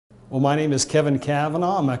Well, my name is Kevin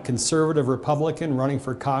Cavanaugh. I'm a conservative Republican running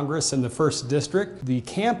for Congress in the 1st District. The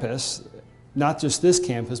campus, not just this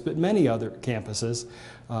campus, but many other campuses,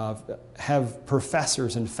 have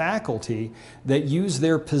professors and faculty that use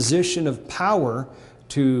their position of power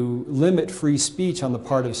to limit free speech on the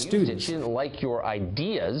part of students. She didn't like your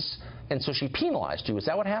ideas, and so she penalized you. Is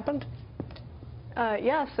that what happened?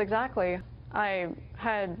 Yes, exactly. I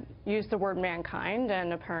had used the word mankind,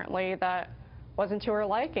 and apparently that wasn't to her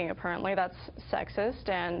liking. Apparently that's sexist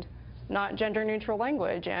and not gender-neutral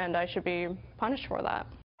language, and I should be punished for that.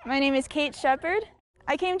 My name is Kate Shepard.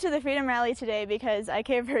 I came to the Freedom Rally today because I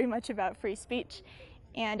care very much about free speech,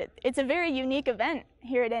 and it's a very unique event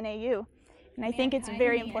here at NAU, and I think it's a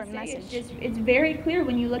very important message. It's very clear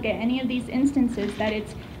when you look at any of these instances that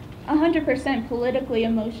it's 100% politically,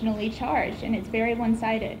 emotionally charged, and it's very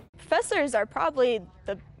one-sided. Professors are probably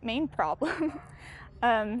the main problem.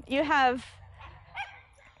 You have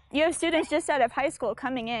students just out of high school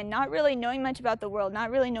coming in, not really knowing much about the world,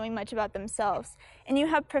 not really knowing much about themselves. And you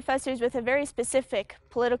have professors with a very specific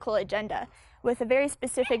political agenda, with a very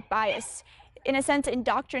specific bias, in a sense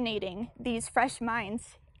indoctrinating these fresh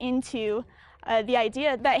minds into the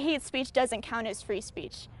idea that hate speech doesn't count as free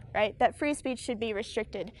speech, right? That free speech should be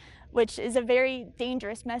restricted, which is a very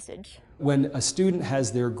dangerous message. When a student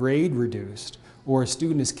has their grade reduced, or a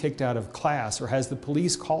student is kicked out of class, or has the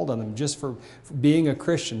police called on them just for being a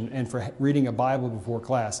Christian and for reading a Bible before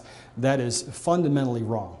class, that is fundamentally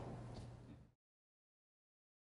wrong.